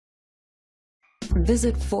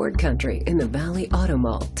Visit Ford Country in the Valley Auto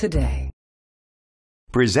Mall today.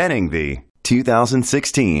 Presenting the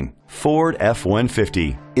 2016 Ford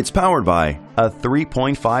F-150. It's powered by a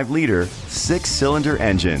 3.5-liter 6-cylinder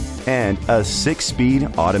engine and a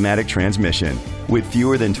 6-speed automatic transmission. With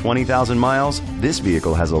fewer than 20,000 miles, this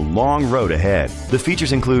vehicle has a long road ahead. The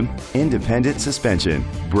features include independent suspension,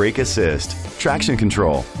 brake assist, traction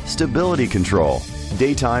control, stability control,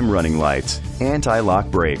 daytime running lights, anti-lock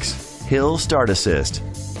brakes, hill start assist.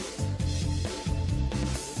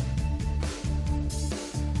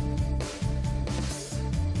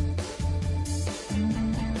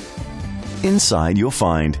 Inside you'll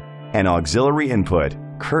find an auxiliary input,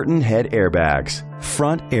 curtain head airbags,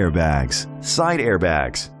 front airbags,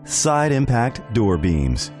 side impact door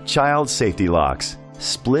beams, child safety locks,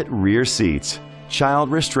 split rear seats, child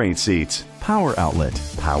restraint seats, power outlet,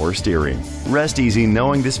 power steering. Rest easy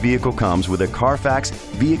knowing this vehicle comes with a Carfax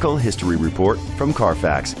Vehicle History Report from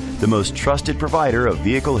Carfax, the most trusted provider of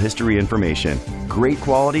vehicle history information. Great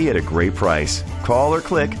quality at a great price. Call or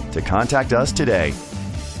click to contact us today.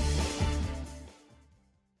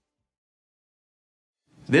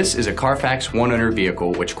 This is a Carfax one-owner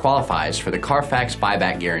vehicle which qualifies for the Carfax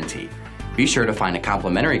buyback guarantee. Be sure to find a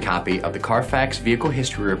complimentary copy of the Carfax Vehicle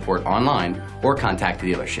History Report online or contact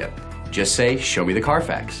the dealership. Just say, "Show me the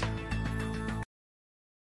Carfax."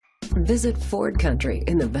 Visit Ford Country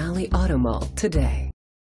in the Valley Auto Mall today.